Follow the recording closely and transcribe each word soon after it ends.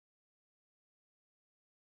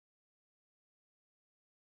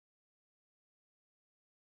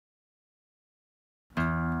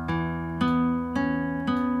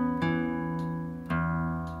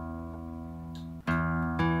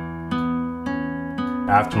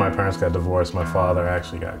After my parents got divorced, my father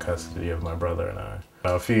actually got custody of my brother and I.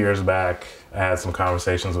 A few years back, I had some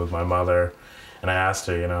conversations with my mother, and I asked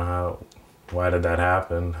her, why did that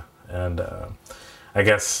happen? And I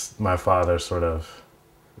guess my father sort of,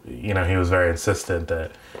 he was very insistent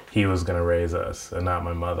that he was going to raise us and not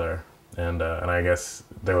my mother. And I guess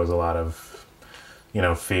there was a lot of,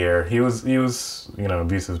 fear. He was,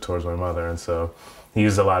 abusive towards my mother, and so he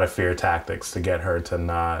used a lot of fear tactics to get her to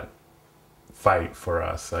not fight for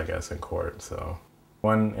us, I guess, in court. So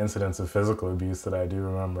one incidence of physical abuse that I do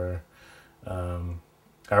remember, I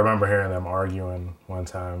remember hearing them arguing one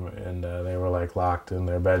time, and they were like locked in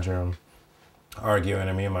their bedroom arguing,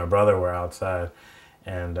 and me and my brother were outside,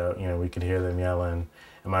 and we could hear them yelling.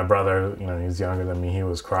 And my brother, he's younger than me, he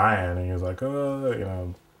was crying, and he was like,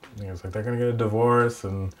 oh, he was like, they're gonna get a divorce.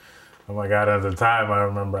 And oh my God, at the time I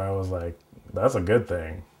remember I was like, that's a good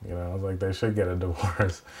thing. I was like, they should get a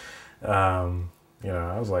divorce.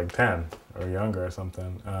 I was like 10 or younger or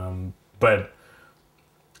something. But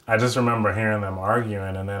I just remember hearing them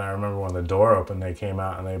arguing, and then I remember when the door opened, they came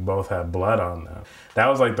out and they both had blood on them. That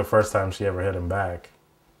was like the first time she ever hit him back.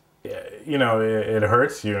 It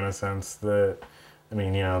hurts you in a sense that,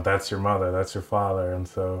 that's your mother, that's your father, and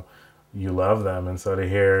so you love them. And so to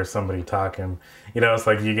hear somebody talking, it's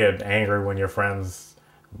like you get angry when your friends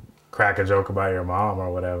crack a joke about your mom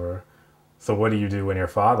or whatever. So what do you do when your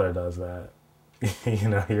father does that?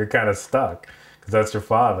 You're kind of stuck because that's your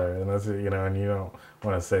father, and that's, and you don't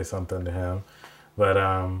want to say something to him. But,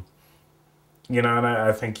 and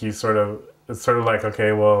I think it's sort of like,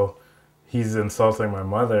 okay, well, he's insulting my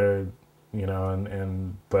mother,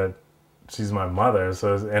 but she's my mother.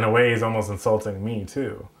 So in a way, he's almost insulting me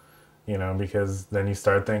too, because then you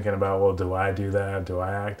start thinking about, well, do I do that? Do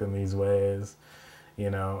I act in these ways?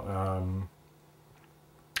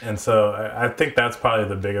 And so I think that's probably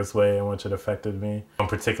the biggest way in which it affected me. One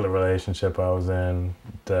particular relationship I was in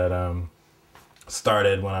that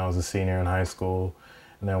started when I was a senior in high school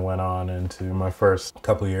and then went on into my first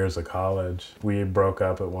couple years of college. We broke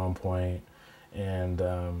up at one point, and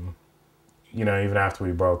even after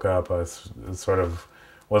we broke up, it sort of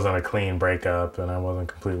wasn't a clean breakup, and I wasn't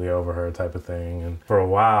completely over her type of thing. And for a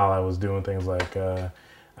while I was doing things like I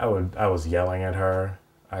was yelling at her.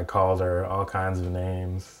 I called her all kinds of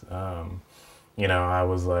names. I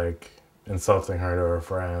was like insulting her to her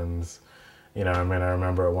friends. I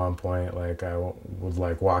remember at one point, like I would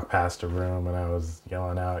like walk past a room and I was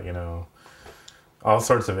yelling out, all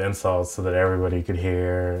sorts of insults so that everybody could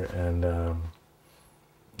hear. And,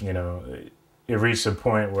 it reached a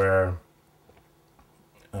point where,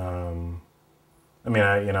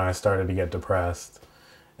 I started to get depressed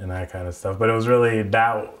and that kind of stuff. But it was really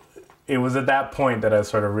it was at that point that I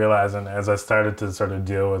sort of realized, and as I started to sort of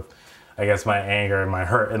deal with, I guess, my anger and my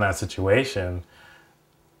hurt in that situation,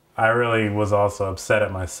 I really was also upset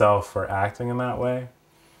at myself for acting in that way,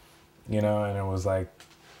 and it was like,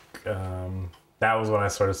 that was when I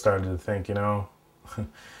sort of started to think,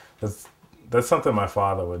 that's something my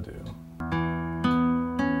father would do.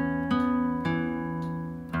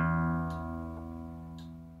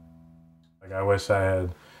 Like, I wish I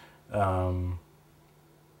had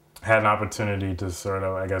had an opportunity to sort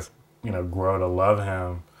of, I guess, grow to love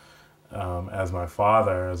him as my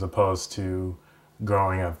father, as opposed to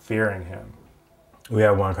growing up fearing him. We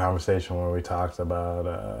had one conversation where we talked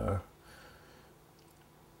about,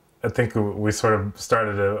 I think we sort of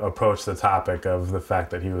started to approach the topic of the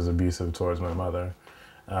fact that he was abusive towards my mother.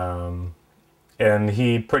 And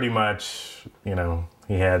he pretty much,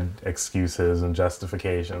 he had excuses and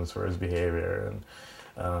justifications for his behavior.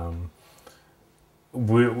 And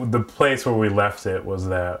the place where we left it was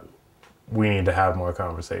that we need to have more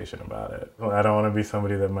conversation about it. I don't want to be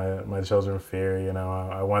somebody that my children fear.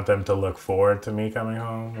 I want them to look forward to me coming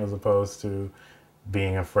home as opposed to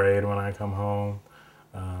being afraid when I come home.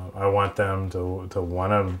 I want them to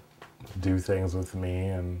want to do things with me,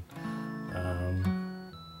 and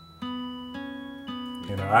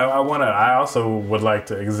I also would like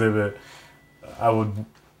to exhibit. I would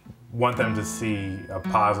want them to see a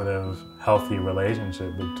positive, healthy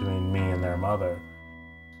relationship between me and their mother.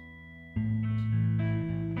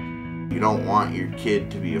 You don't want your kid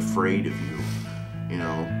to be afraid of you,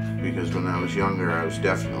 because when I was younger, I was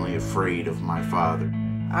definitely afraid of my father.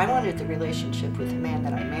 I wanted the relationship with the man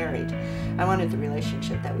that I married. I wanted the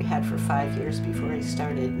relationship that we had for 5 years before he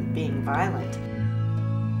started being violent.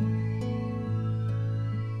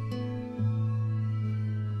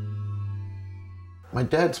 My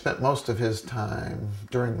dad spent most of his time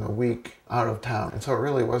during the week out of town, and so it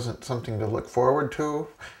really wasn't something to look forward to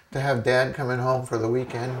have Dad coming home for the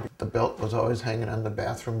weekend. The belt was always hanging on the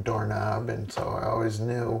bathroom doorknob, and so I always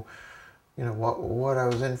knew, you know, what I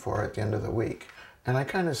was in for at the end of the week. And I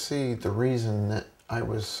kind of see the reason that I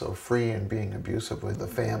was so free in being abusive with the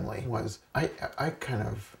family was I kind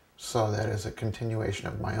of saw that as a continuation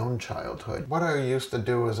of my own childhood. What I used to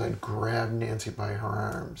do is I'd grab Nancy by her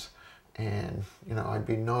arms and, you know, I'd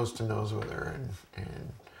be nose to nose with her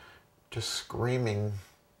and just screaming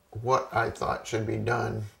what I thought should be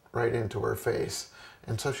done right into her face.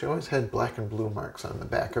 And so she always had black and blue marks on the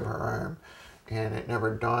back of her arm, and it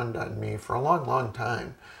never dawned on me for a long, long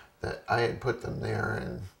time that I had put them there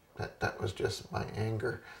and that was just my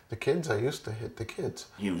anger. The kids, I used to hit the kids.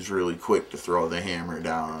 He was really quick to throw the hammer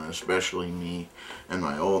down, especially me and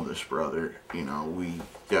my oldest brother. You know, we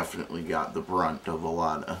definitely got the brunt of a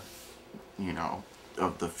lot of, you know,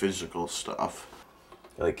 of the physical stuff.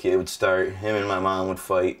 Like, it would start, him and my mom would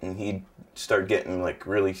fight, and he'd start getting, like,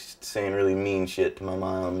 really saying really mean shit to my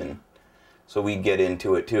mom, and so we'd get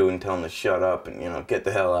into it too and tell him to shut up and, you know, get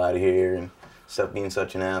the hell out of here and stop being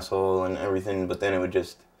such an asshole and everything. But then it would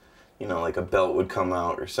just, you know, like a belt would come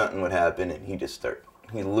out or something would happen and he'd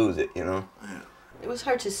lose it, you know? Yeah. It was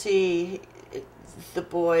hard to see the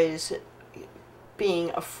boys being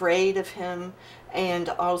afraid of him and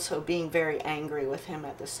also being very angry with him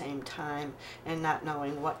at the same time and not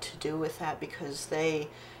knowing what to do with that because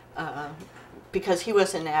because he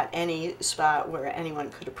wasn't at any spot where anyone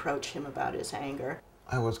could approach him about his anger.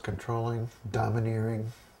 I was controlling,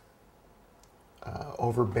 domineering,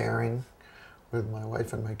 overbearing with my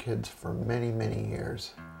wife and my kids for many, many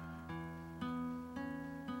years.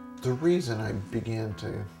 The reason I began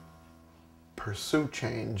to pursue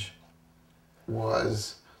change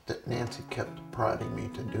was that Nancy kept prodding me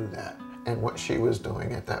to do that. And what she was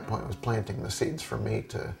doing at that point was planting the seeds for me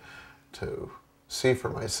to see for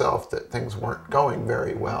myself that things weren't going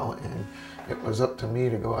very well, and it was up to me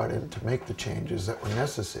to go out and to make the changes that were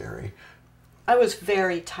necessary. I was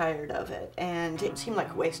very tired of it, and it seemed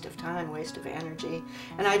like a waste of time, waste of energy,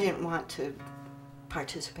 and I didn't want to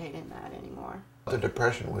participate in that anymore. The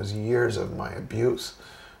depression was years of my abuse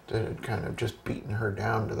that had kind of just beaten her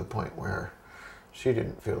down to the point where she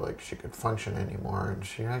didn't feel like she could function anymore, and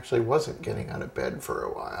she actually wasn't getting out of bed for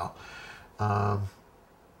a while.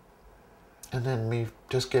 And then me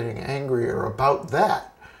just getting angrier about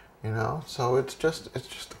that, you know? So it's just a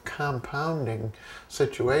compounding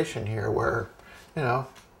situation here where, you know,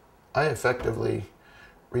 I effectively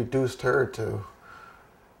reduced her to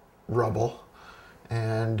rubble,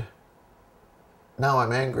 and now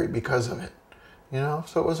I'm angry because of it, you know?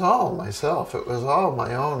 So it was all myself. It was all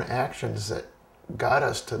my own actions that got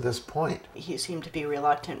us to this point. He seemed to be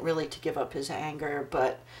reluctant really to give up his anger,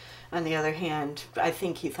 but on the other hand, I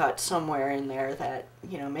think he thought somewhere in there that,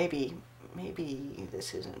 you know, maybe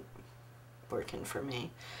this isn't working for me.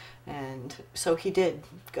 And so he did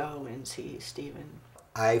go and see Stephen.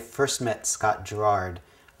 I first met Scott Gerard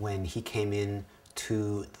when he came in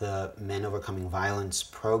to the Men Overcoming Violence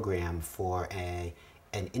program for an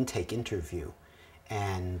intake interview.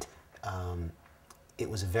 And it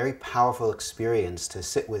was a very powerful experience to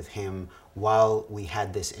sit with him while we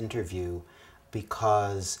had this interview,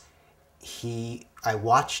 because I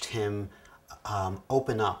watched him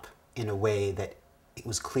open up in a way that it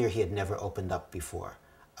was clear he had never opened up before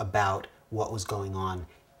about what was going on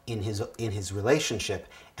in his relationship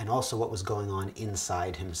and also what was going on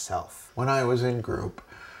inside himself. When I was in group,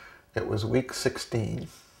 it was week 16,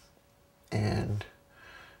 and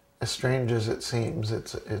as strange as it seems,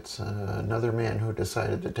 it's another man who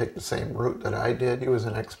decided to take the same route that I did. He was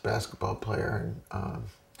an ex-basketball player, and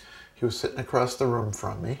he was sitting across the room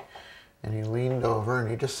from me, and he leaned over,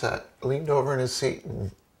 and he just leaned over in his seat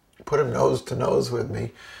and put him nose to nose with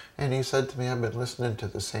me, and he said to me, "I've been listening to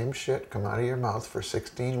the same shit come out of your mouth for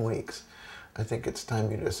 16 weeks. I think it's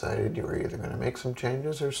time you decided you were either going to make some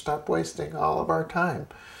changes or stop wasting all of our time."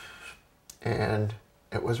 And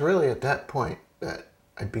it was really at that point that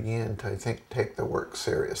I began to, I think, take the work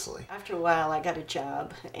seriously. After a while, I got a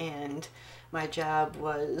job, and my job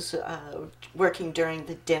was working during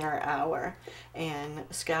the dinner hour, and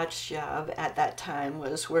Scott's job at that time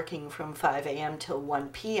was working from 5 a.m. till 1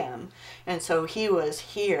 p.m. And so he was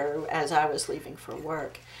here as I was leaving for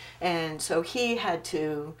work. And so he had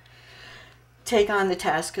to take on the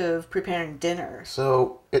task of preparing dinner.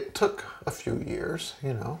 So it took a few years,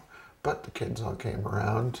 you know, but the kids all came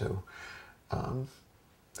around to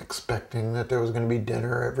expecting that there was going to be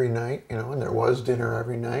dinner every night, you know, and there was dinner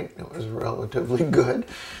every night. It was relatively good,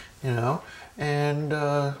 you know, and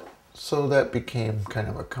So that became kind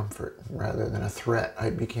of a comfort. Rather than a threat, I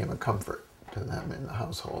became a comfort to them in the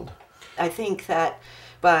household. I think that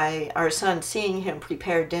by our son seeing him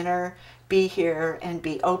prepare dinner, be here, and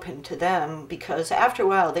be open to them, because after a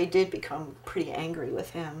while they did become pretty angry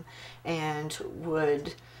with him and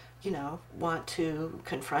would, want to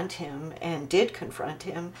confront him, and did confront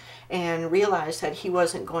him, and realized that he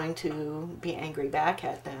wasn't going to be angry back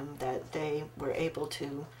at them, that they were able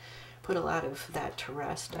to put a lot of that to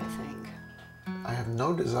rest, I think. I have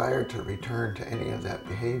no desire to return to any of that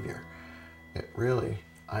behavior.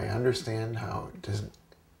 I understand how it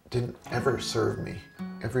didn't ever serve me.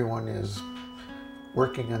 Everyone is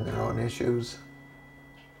working on their own issues.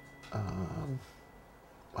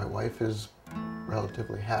 My wife is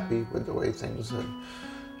relatively happy with the way things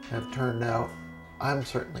have turned out. I'm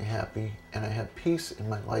certainly happy, and I have peace in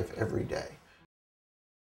my life every day.